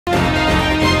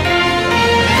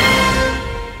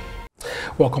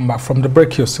Welcome back from the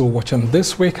break. You're still watching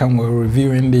This Week, and we're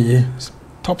reviewing the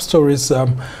top stories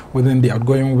within the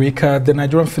outgoing week. The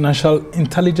Nigerian Financial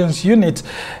Intelligence Unit,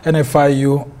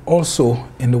 NFIU, also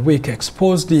in the week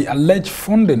exposed the alleged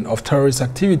funding of terrorist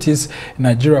activities in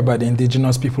Nigeria by the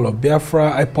indigenous people of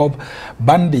Biafra, IPOB,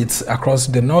 bandits across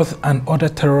the north, and other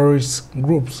terrorist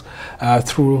groups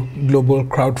through global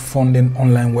crowdfunding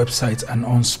online websites and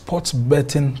on sports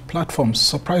betting platforms.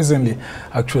 Surprisingly,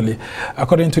 actually,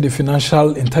 according to the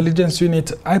Financial Intelligence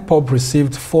Unit, IPOB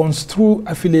received funds through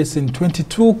affiliates in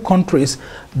 22 countries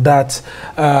that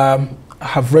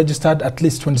have registered at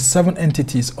least 27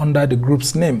 entities under the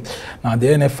group's name. Now, the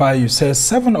NFIU says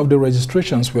 7 of the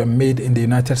registrations were made in the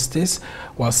United States,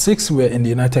 while 6 were in the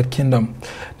United Kingdom.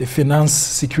 The Finance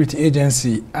Security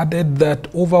Agency added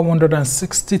that over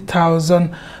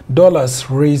 $160,000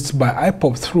 raised by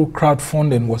IPOB through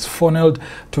crowdfunding was funneled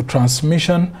to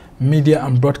transmission, media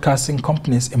and broadcasting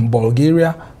companies in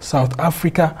Bulgaria, South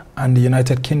Africa, and the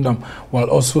United Kingdom, while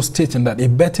also stating that a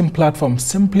betting platform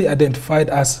simply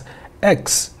identified as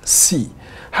XC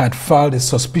had filed a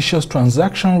suspicious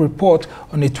transaction report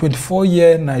on a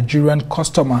 24-year Nigerian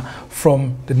customer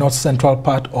from the north-central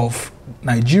part of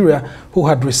Nigeria who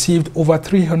had received over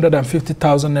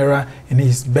 350,000 naira in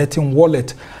his betting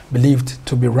wallet, believed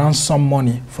to be ransom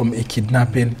money from a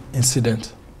kidnapping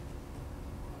incident.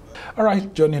 All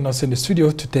right, joining us in the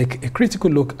studio to take a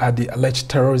critical look at the alleged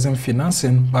terrorism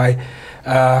financing by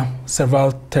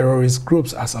several terrorist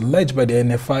groups as alleged by the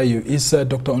NFIU is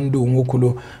Dr.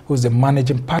 Nwokolo, who is the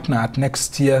managing partner at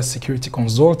Next Year Security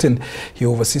Consulting. He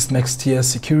oversees Next Year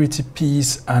Security,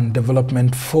 Peace and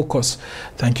Development Focus.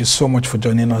 Thank you so much for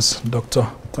joining us, Doctor.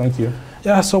 Thank you.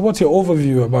 Yeah, so what's your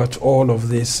overview about all of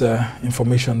this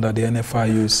information that the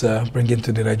NFIU is bringing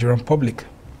to the Nigerian public?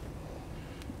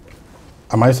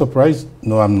 Am I surprised?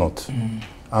 No, I'm not.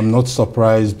 I'm not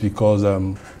surprised because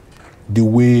the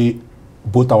way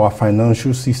both our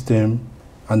financial system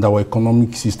and our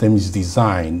economic system is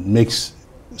designed makes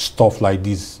stuff like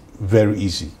this very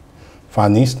easy. For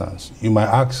an instance, you might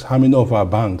ask how many of our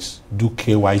banks do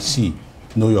KYC,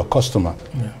 know your customer?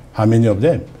 Yeah. How many of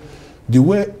them? The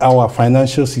way our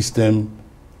financial system,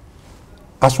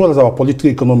 as well as our political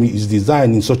economy, is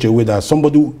designed in such a way that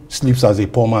somebody who sleeps as a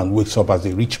poor man wakes up as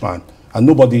a rich man, and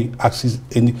nobody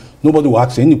will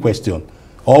ask any question.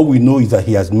 All we know is that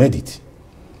he has made it.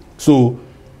 So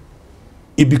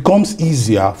it becomes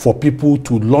easier for people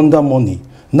to launder money.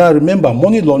 Now remember,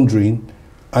 money laundering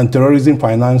and terrorism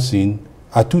financing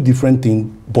are two different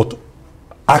things, but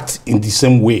act in the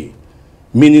same way.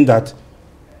 Meaning that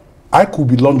I could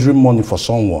be laundering money for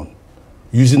someone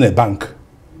using a bank,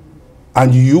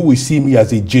 and you will see me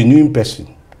as a genuine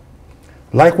person.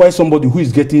 Likewise, somebody who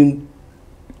is getting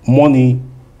money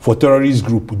for terrorist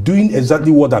group doing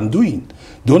exactly what I'm doing.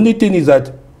 The only thing is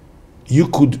that you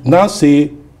could now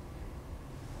say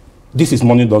this is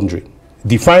money laundering,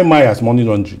 define mine as money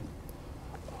laundering,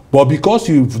 but because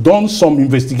you've done some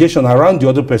investigation around the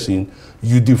other person,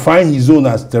 you define his own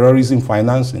as terrorism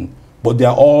financing, but they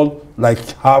are all like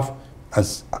half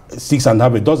as 6 and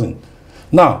half a dozen.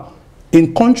 Now,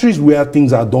 in countries where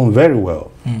things are done very well,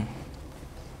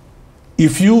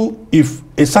 if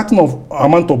a certain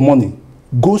amount of money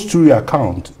goes through your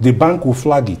account, the bank will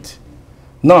flag it.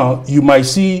 Now, you might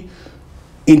see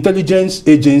intelligence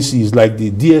agencies like the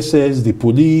DSS, the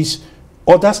police,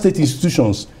 other state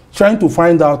institutions trying to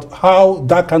find out how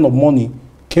that kind of money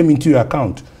came into your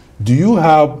account. Do you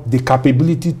have the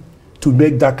capability to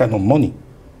make that kind of money?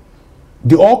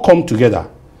 They all come together.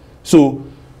 So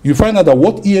you find out that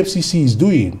what EFCC is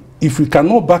doing, if we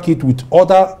cannot back it with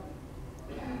other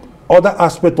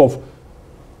aspect of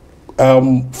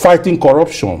fighting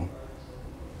corruption,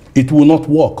 it will not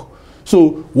work. So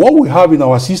what we have in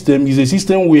our system is a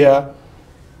system where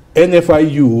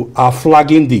NFIU are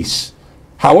flagging this.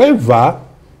 However,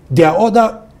 there are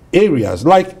other areas,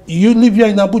 like you live here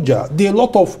in Abuja, there are a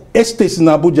lot of estates in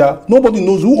Abuja, nobody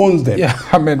knows who owns them. Yeah,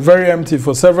 I mean, very empty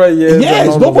for several years.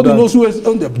 Yes, nobody knows who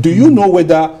owns them. Do you know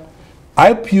whether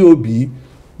IPOB,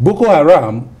 Boko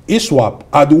Haram, ISWAP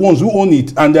are the ones who own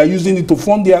it and they are using it to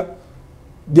fund their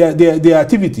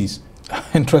activities?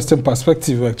 Interesting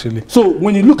perspective, actually. So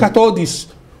when you look at all this,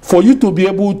 for you to be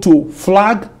able to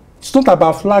flag, it's not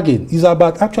about flagging, it's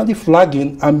about actually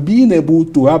flagging and being able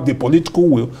to have the political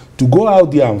will to go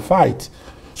out there and fight.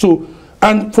 So,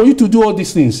 and for you to do all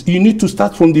these things, you need to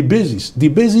start from the basis. The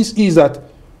basis is that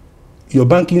your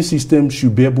banking system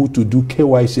should be able to do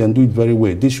KYC and do it very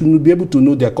well. They should be able to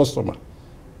know their customer,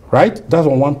 right? That's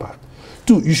on one part.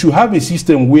 2, you should have a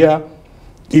system where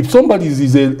if somebody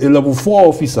is a level 4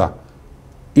 officer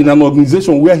in an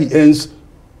organization where he earns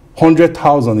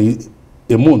 100,000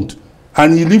 a month,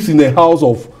 and he lives in a house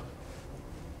of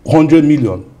 100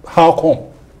 million. How come?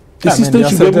 The system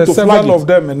should be able to flag it. Several of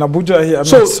them in Abuja here.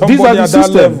 So somebody these are the at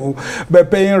system. that level, by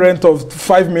paying rent of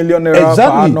 5 million naira per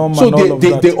annum. So and all of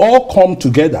that. they all come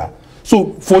together.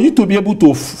 So for you to be able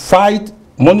to fight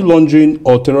money laundering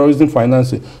or terrorism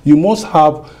financing, you must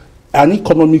have an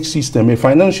economic system, a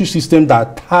financial system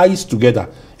that ties together,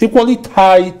 equally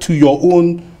tied to your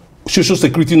own social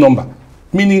security number.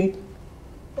 Meaning,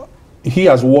 he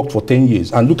has worked for 10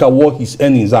 years and look at what his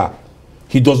earnings are.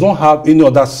 He does not have any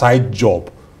other side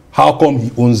job. How come he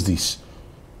owns this?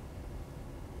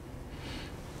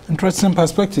 Interesting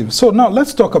perspective. So now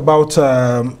let's talk about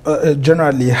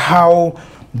generally how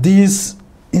these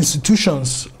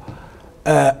institutions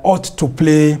ought to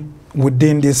play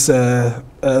within this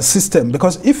system,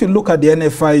 because if you look at the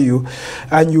NFIU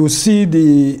and you see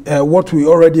the what we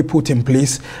already put in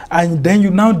place, and then you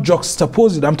now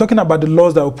juxtapose it. I'm talking about the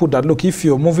laws that will put that, look, if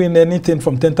you're moving anything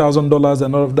from $10,000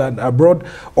 and all of that abroad,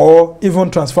 or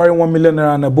even transferring 1 million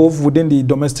naira and above within the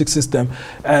domestic system,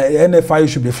 NFIU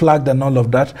should be flagged and all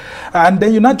of that. And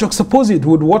then you now juxtapose it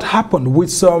with what happened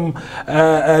with some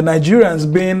Nigerians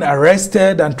being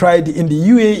arrested and tried in the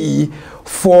UAE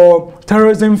for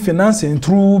terrorism financing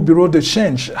through Bureau de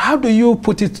Change. How do you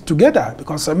put it together?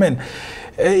 Because, I mean,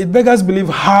 it beggars believe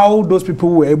how those people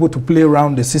were able to play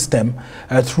around the system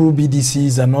through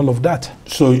BDCs and all of that.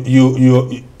 So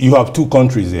you have two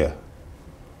countries here,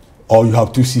 or you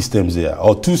have two systems here,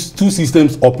 or two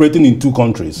systems operating in two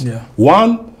countries. Yeah.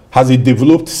 One has a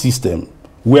developed system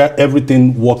where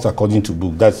everything works according to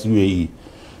book. That's UAE.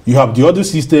 You have the other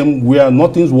system where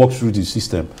nothing works through the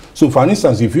system. So, for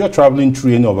instance, if you are traveling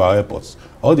through any of our airports,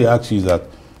 all they ask you is that,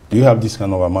 do you have this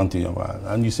kind of amount in your hand?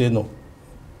 And you say no.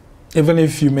 Even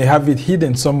if you may have it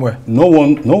hidden somewhere. No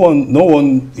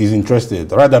one is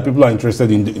interested. Rather, people are interested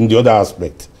in the other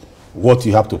aspect, what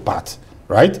you have to part,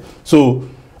 right? So,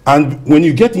 and when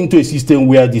you get into a system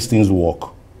where these things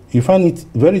work, you find it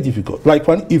very difficult. Like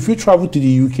if you travel to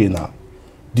the UK now,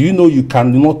 do you know you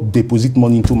cannot deposit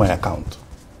money into my account?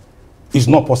 It's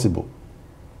not possible.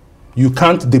 You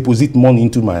can't deposit money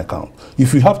into my account.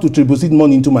 If you have to deposit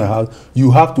money into my house,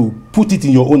 you have to put it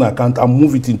in your own account and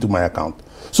move it into my account.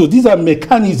 So these are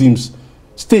mechanisms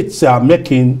states are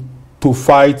making to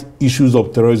fight issues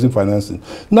of terrorism financing.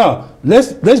 Now,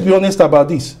 let's be honest about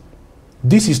this.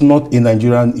 This is not a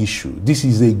Nigerian issue. This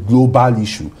is a global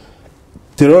issue.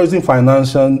 Terrorism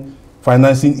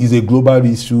financing is a global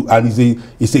issue and is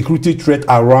a security threat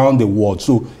around the world.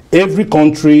 So every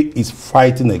country is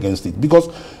fighting against it, because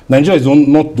Nigeria is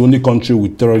not the only country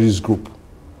with terrorist group.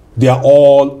 They are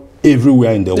all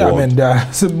everywhere in the world. I mean, there are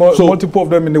multiple of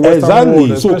them in the Western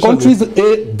world. So countries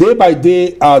day by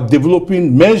day are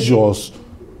developing measures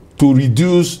to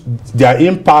reduce their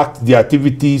impact, their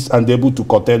activities, and they're able to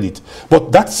curtail it.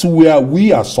 But that's where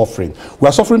we are suffering. We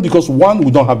are suffering because, one,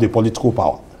 we don't have the political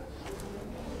power.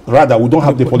 Rather, we don't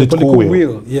have the political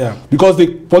will. Yeah. Because the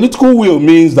political will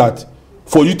means that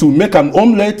for you to make an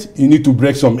omelette, you need to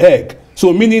break some egg.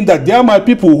 So meaning that there are my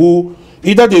people who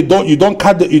either you don't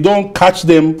catch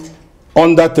them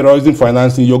under terrorism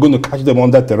financing, you're going to catch them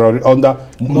under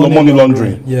money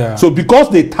laundering. Yeah. So because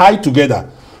they tie together,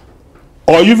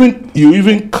 or you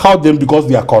even count them because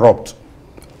they are corrupt.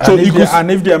 So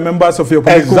and if they are members of your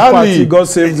political party, God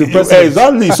saves the president.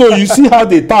 Exactly. So you see how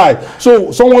they tie.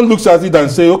 So someone looks at it and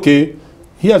say, okay,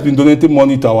 he has been donating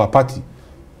money to our party.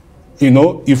 You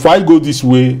know, if I go this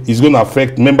way, it's going to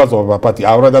affect members of our party.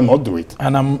 I'd rather not do it.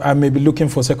 And I may be looking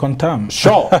for second term.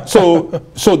 Sure. So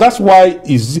that's why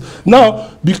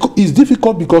it's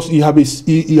difficult, because you have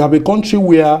a country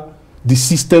where the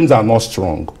systems are not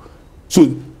strong.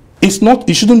 So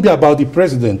it shouldn't be about the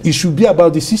president. It should be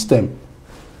about the system.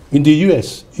 In the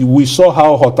US, we saw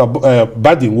how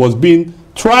Biden was being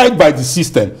tried by the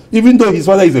system. Even though his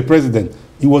father is a president,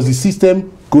 it was the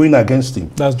system going against him.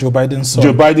 That's Joe Biden's son.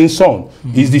 Joe Biden's son.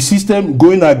 Is the system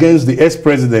going against the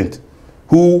ex-president,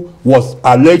 who was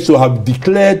alleged to have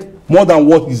declared more than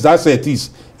what his asset is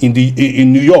in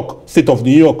New York, state of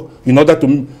New York, in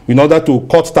order to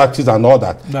cut taxes and all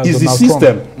that. It's the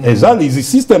system. Exactly. It's the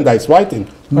system that is fighting,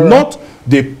 not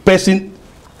the person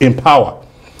in power.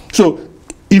 So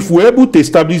if we're able to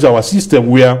establish our system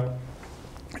where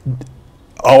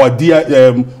our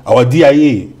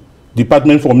DIA,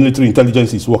 Department for Military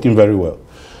Intelligence, is working very well,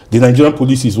 the Nigerian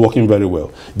police is working very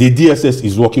well, the DSS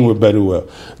is working very well,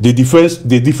 the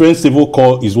Defense Civil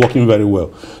Corps is working very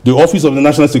well, the Office of the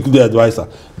National Security Advisor,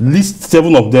 list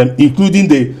 7 of them, including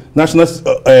the National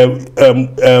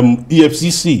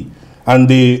EFCC and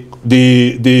the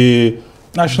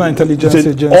National Intelligence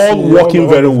Agency, all working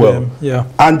very well. Yeah.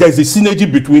 And there's a synergy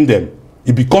between them.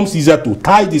 It becomes easier to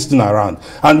tie this thing around.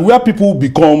 And where people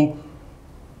become,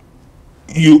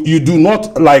 you do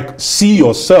not like see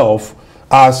yourself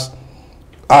as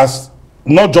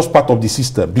not just part of the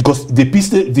system, because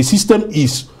the system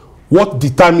is what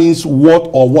determines what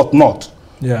or what not.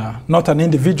 Yeah, not an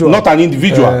individual. Not an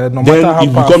individual. No then it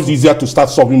becomes easier to start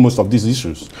solving most of these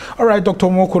issues. All right, Dr.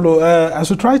 Nwokolo, as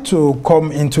we try to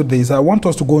come into this, I want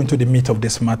us to go into the meat of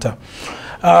this matter.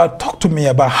 Talk to me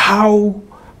about how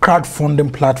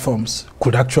crowdfunding platforms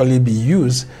could actually be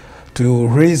used to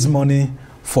raise money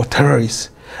for terrorists,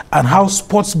 and how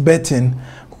sports betting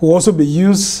could also be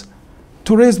used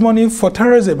to raise money for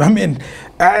terrorism. I mean,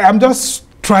 I'm just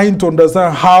trying to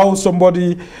understand how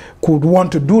somebody could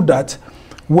want to do that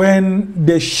when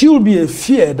there should be a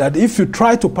fear that if you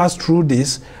try to pass through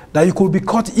this, that you could be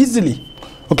caught easily.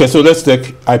 Okay, so let's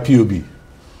take IPOB.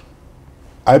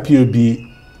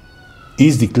 IPOB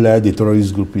is declared a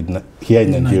terrorist group here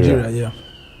in Nigeria. Yeah.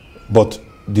 But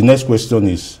the next question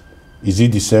is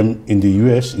it the same in the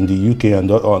US, in the UK,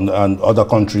 and other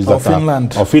countries or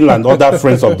Finland? Or Finland, other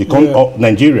friends of the of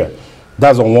Nigeria.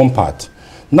 That's on one part.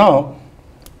 Now,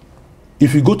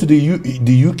 if you go to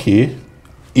the UK,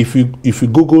 if you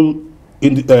Google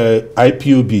in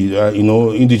IPOB,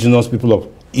 Indigenous People of,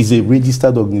 is a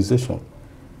registered organization,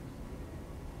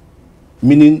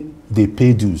 meaning they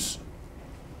pay dues.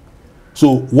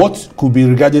 So what could be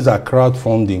regarded as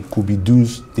crowdfunding could be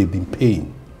dues they've been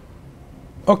paying.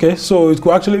 Okay, so it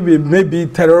could actually be maybe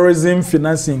terrorism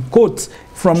financing, quote,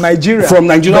 from Nigeria. From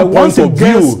Nigerian point of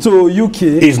view, to UK,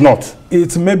 it's not.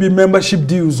 It's maybe membership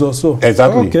dues or so.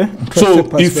 Exactly. Okay. So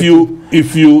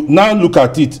if you now look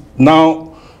at it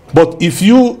now, but if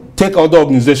you take other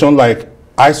organizations like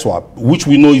ISWAP, which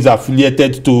we know is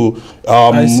affiliated to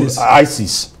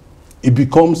ISIS, it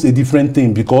becomes a different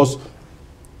thing, because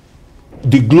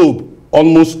the globe,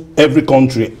 almost every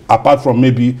country, apart from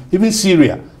maybe even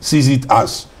Syria, sees it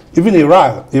as, even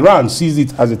Iran sees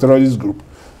it as a terrorist group.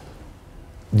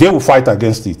 They will fight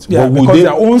against it. Yeah, but because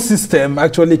their own system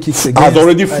actually kicks against, has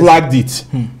already flagged it.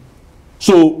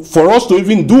 So for us to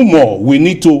even do more, we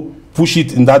need to push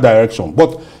it in that direction.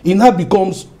 But it now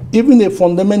becomes even a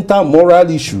fundamental moral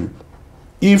issue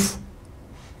if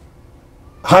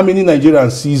how many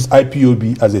Nigerians sees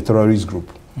IPOB as a terrorist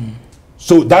group.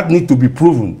 So that needs to be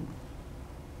proven.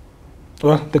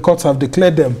 Well, the courts have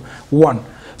declared them one.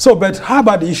 So, but how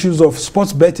about the issues of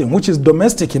sports betting, which is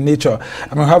domestic in nature?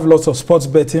 I mean, we have lots of sports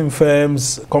betting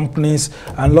firms, companies,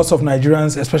 and lots of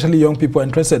Nigerians, especially young people,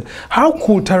 interested. How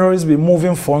could terrorists be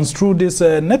moving funds through this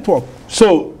network?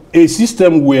 So, a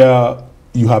system where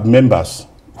you have members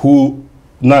who,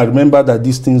 now remember that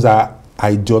these things are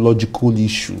ideological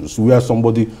issues, where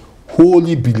somebody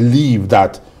wholly believes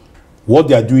that what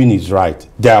they are doing is right.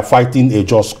 They are fighting a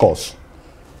just cause.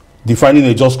 Defining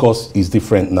a just cause is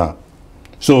different now.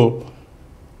 So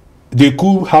they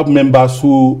could have members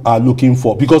who are looking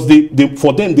for, because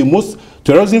for them, the most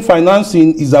terrorism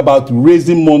financing is about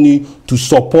raising money to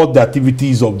support the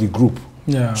activities of the group.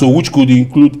 Yeah. So which could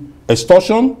include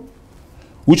extortion,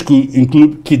 which could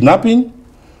include kidnapping,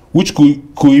 which could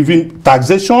even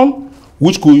taxation,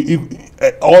 which could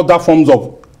other forms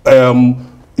of,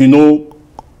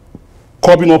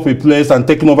 copying up a place and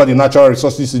taking over the natural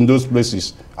resources in those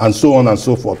places, and so on and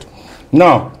so forth.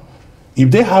 Now, if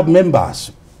they have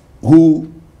members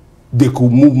who they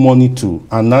could move money to,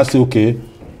 and now say, okay,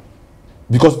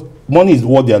 because money is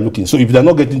what they are looking. So if they're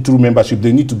not getting through membership,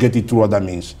 they need to get it through other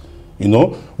means,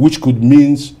 which could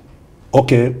means,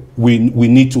 okay, we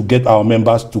need to get our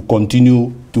members to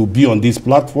continue to be on this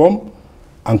platform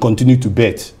and continue to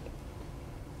bet,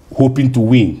 hoping to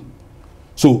win.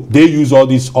 So they use all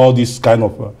these kind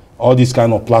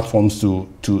of platforms to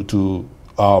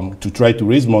try to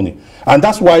raise money. And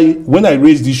that's why when I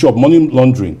raised the issue of money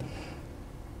laundering,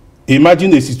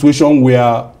 imagine a situation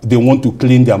where they want to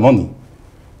clean their money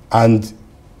and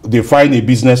they find a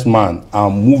businessman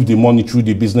and move the money through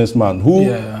the businessman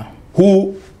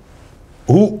who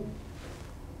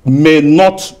may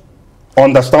not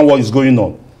understand what is going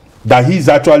on, that he's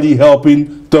actually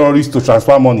helping terrorists to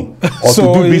transfer money or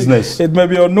so to do business. It may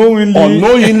be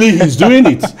unknowingly he's doing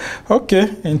it.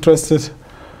 Okay, interested.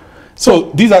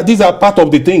 So these are part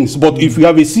of the things. But if you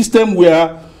have a system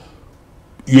where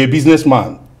you're a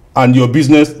businessman and your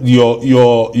business,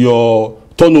 your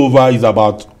turnover is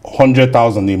about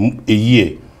 100,000 a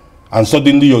year, and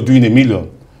suddenly you're doing $1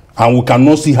 million, and we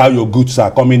cannot see how your goods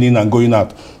are coming in and going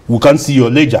out. We can't see your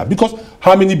ledger, because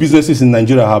how many businesses in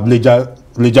Nigeria have ledger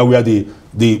where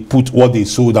they put what they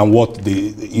sold and what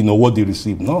they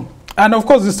received? No. And of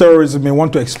course, this terrorism may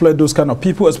want to exploit those kind of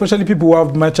people, especially people who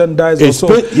have merchandise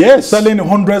also yes. selling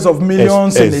hundreds of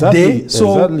millions in a day.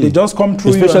 So they just come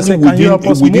through especially you and say, can you help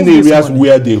us within move areas this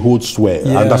where they hold swear,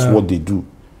 and that's what they do.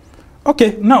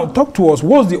 Okay, now talk to us.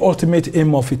 What's the ultimate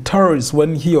aim of a terrorist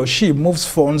when he or she moves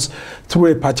funds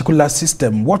through a particular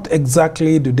system? What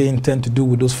exactly do they intend to do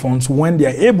with those funds when they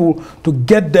are able to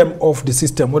get them off the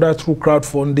system, whether through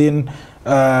crowdfunding,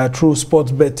 through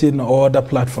sports betting or other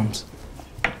platforms?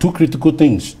 Two critical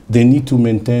things. They need to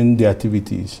maintain their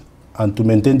activities. And to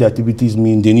maintain the activities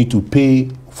means they need to pay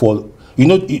for, do you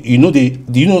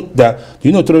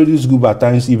know terrorist group at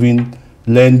times even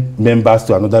lend members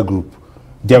to another group.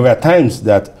 There were times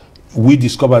that we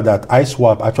discovered that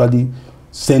ISWAP actually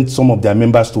sent some of their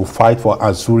members to fight for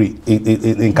Ansuri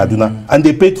in Kaduna, and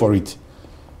they paid for it.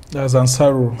 That's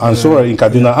Ansaru. Ansura in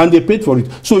Kaduna, and they paid for it.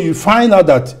 So you find out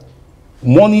that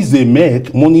monies they make,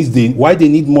 why they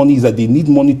need money is that they need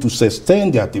money to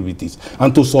sustain their activities.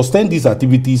 And to sustain these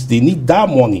activities, they need that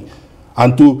money.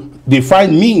 And they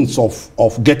find means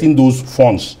of getting those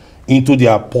funds into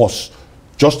their purse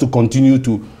just to continue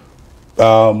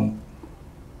to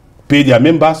pay their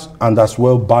members and as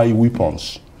well buy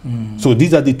weapons. So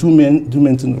these are the two main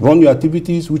things. Run your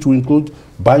activities, which will include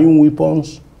buying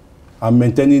weapons and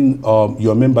maintaining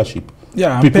your membership.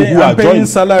 Yeah, people who are paying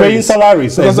salaries. Paying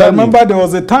salaries. Because I remember there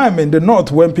was a time in the north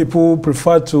when people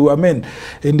preferred to, in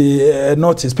the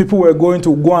northeast, people were going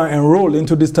to go and enroll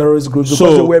into these terrorist groups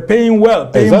because they were paying well,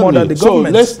 paying more than the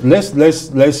government. So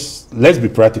let's be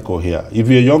practical here. If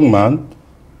you're a young man,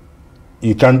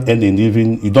 you can't earn a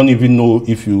living. You don't even know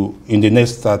if you, in the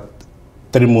next 3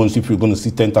 months, if you're going to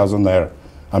see 10,000 naira,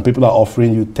 and people are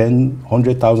offering you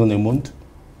 100,000 a month,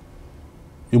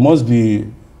 you must be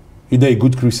either a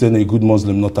good Christian or a good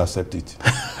Muslim, not accept it.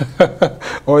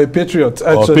 Or a patriot,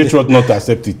 actually. Or a patriot, not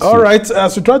accept it. All right,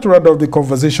 as we try to round off the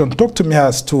conversation, talk to me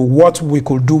as to what we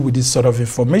could do with this sort of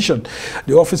information.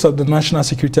 The Office of the National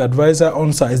Security Advisor,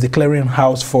 ONSA, is the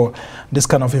clearinghouse for this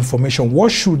kind of information.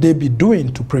 What should they be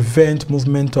doing to prevent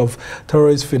movement of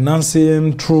terrorist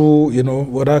financing through,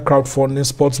 whether crowdfunding,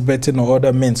 sports betting, or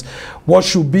other means? What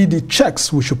should be the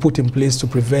checks we should put in place to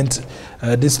prevent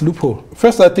this loophole?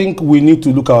 First, I think we need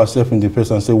to look ourselves in the face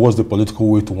and say, what's the political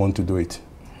way to want to do it?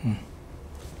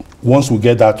 Once we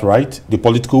get that right, the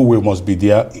political will must be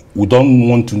there. We don't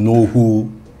want to know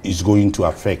who is going to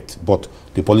affect, but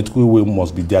the political will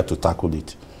must be there to tackle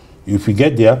it. If we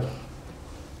get there,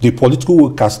 the political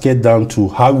will cascade down to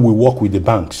how we work with the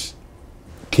banks.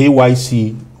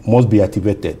 KYC must be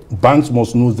activated. Banks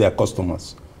must know their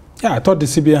customers. Yeah, I thought the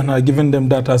CBN had given them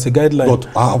that as a guideline.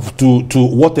 But to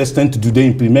what extent do they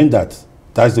implement that?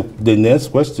 That's the next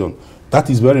question. That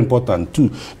is very important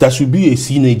too. There should be a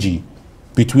synergy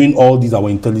between all these our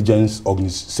intelligence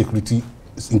and security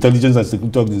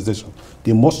organizations.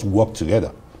 They must work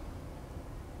together.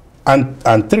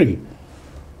 And three,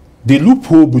 the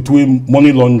loophole between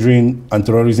money laundering and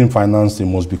terrorism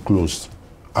financing must be closed.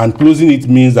 And closing it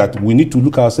means that we need to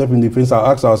look ourselves in the face and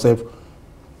ask ourselves,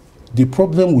 the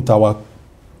problem with our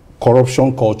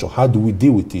corruption culture, how do we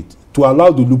deal with it? To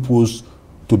allow the loopholes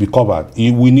to be covered,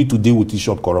 we need to deal with the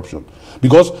issue of corruption.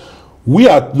 Because we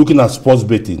are looking at sports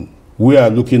betting, we are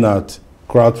looking at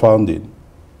crowdfunding.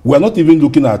 We are not even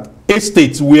looking at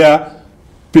estates where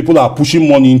people are pushing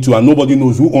money into and nobody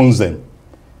knows who owns them.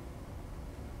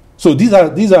 So these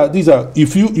are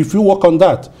if you work on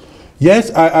that.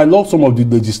 Yes, I love some of the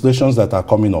legislations that are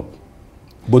coming up.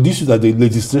 But this is that the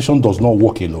legislation does not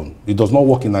work alone. It does not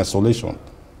work in isolation.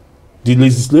 The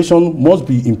legislation must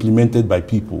be implemented by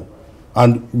people.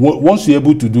 And once you're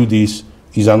able to do this,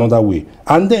 is another way.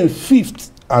 And then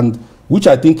fifth, and which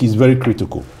I think is very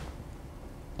critical,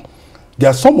 there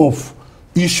are some of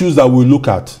issues that we look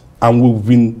at, and we've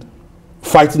been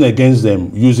fighting against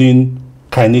them using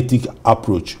kinetic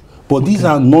approach. But these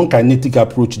are non-kinetic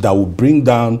approach that will bring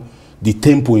down the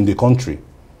tempo in the country.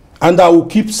 And I will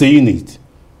keep saying it.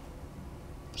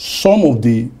 Some of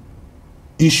the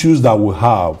issues that we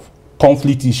have,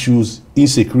 conflict issues,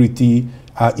 insecurity,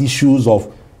 are issues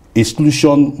of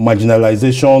exclusion,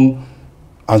 marginalization,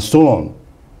 and so on.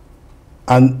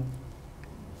 And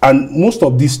most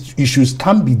of these issues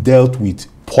can be dealt with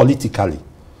politically.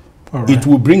 Right. It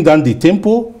will bring down the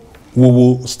tempo, we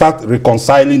will start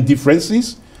reconciling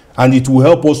differences, and it will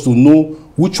help us to know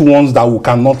which ones that we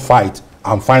cannot fight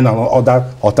and find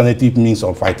another alternative means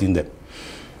of fighting them.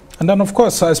 And then, of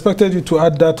course, I expected you to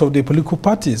add that of the political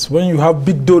parties. When you have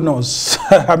big donors,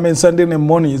 I mean, sending them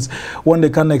monies when they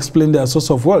can't explain their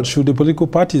source of wealth, should the political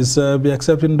parties be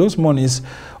accepting those monies,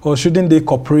 or shouldn't they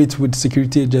cooperate with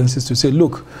security agencies to say,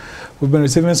 look, we've been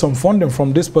receiving some funding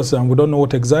from this person, we don't know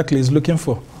what exactly he's looking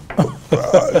for?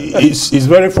 It's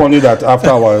very funny that after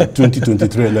our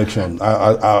 2023 election,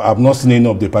 I've not seen any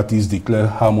of the parties declare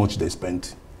how much they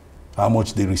spent, how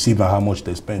much they receive and how much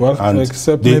they spend. Well, and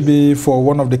except maybe for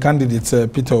one of the candidates,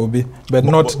 Peter Obi, but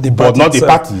not the party. But not the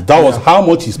party. That was how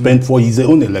much he spent for his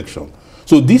own election.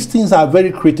 So these things are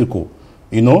very critical,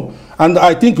 you know. And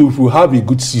I think if we have a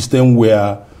good system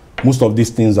where most of these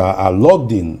things are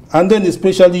logged in, and then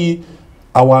especially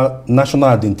our national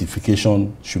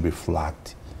identification should be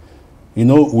flagged. You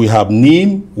know, we have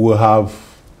NIM, we have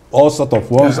all sorts of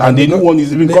ones, and the new one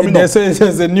is even coming up.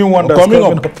 There's a new one that's coming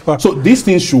up. So these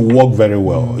things should work very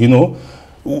well, you know.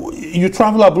 You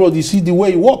travel abroad, you see the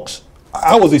way it works.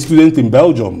 I was a student in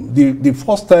Belgium. The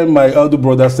first time my elder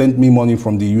brother sent me money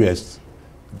from the US,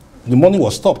 the money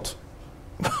was stopped.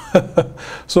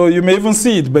 So you may even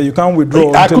see it, but you can't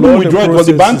withdraw. I couldn't withdraw it because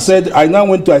the bank said,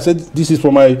 I said, this is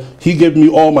for he gave me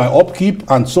all my upkeep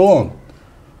and so on.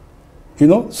 You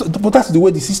know, so, but that's the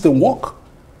way the system works.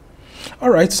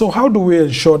 All right, so how do we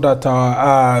ensure that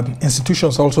our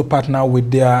institutions also partner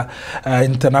with their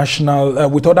international,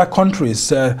 with other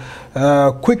countries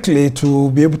quickly to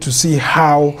be able to see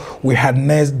how we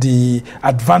harness the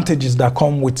advantages that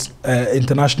come with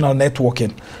international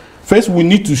networking? First, we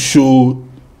need to show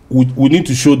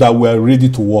that we are ready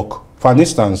to work. For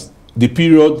instance, the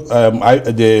period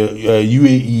the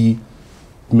UAE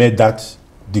made that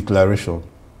declaration,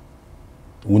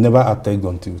 we never acted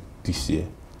until this year.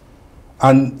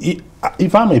 And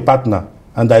if I'm a partner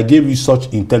and I gave you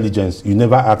such intelligence, you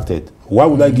never acted, why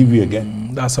would I give you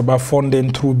again? That's about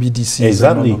funding through BDCs.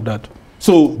 Exactly. And all of that.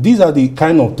 So these are the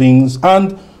kind of things.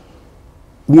 And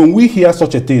when we hear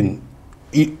such a thing,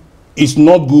 it's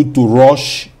not good to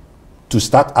rush to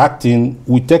start acting.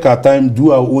 We take our time,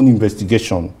 do our own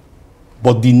investigation.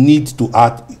 But the need to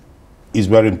act is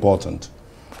very important.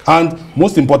 And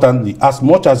most importantly, as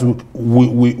much as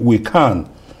we can,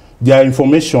 there are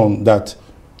information that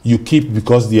you keep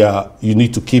because you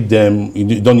need to keep them,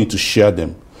 you don't need to share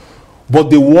them. But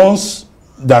the ones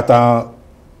that are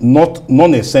not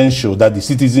non-essential, that the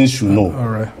citizens should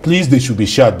know, please, they should be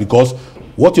shared, because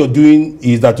what you're doing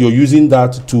is that you're using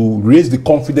that to raise the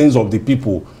confidence of the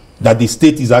people that the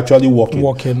state is actually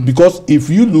working. Because if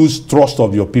you lose trust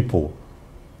of your people,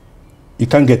 you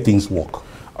can't get things work.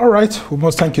 All right, we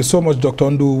must thank you so much. Dr.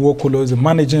 Nwokolo is a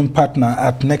managing partner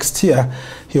at Next Year.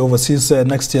 He oversees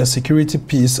Next Year Security,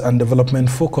 Peace and Development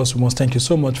Focus. We must thank you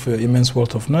so much for your immense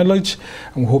wealth of knowledge,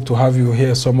 and we hope to have you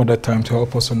here some other time to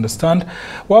help us understand.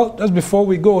 Well, just before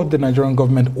we go, the Nigerian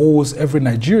government owes every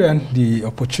Nigerian the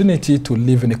opportunity to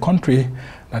live in a country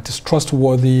that is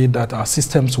trustworthy, that our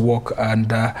systems work,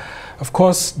 and of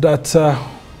course that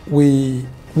we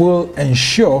will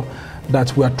ensure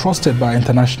that we are trusted by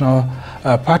international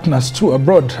partners too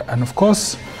abroad. And of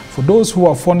course, for those who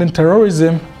are funding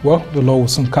terrorism, well, the law will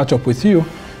soon catch up with you,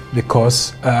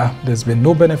 because there's been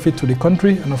no benefit to the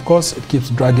country, and of course it keeps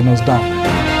dragging us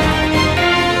down.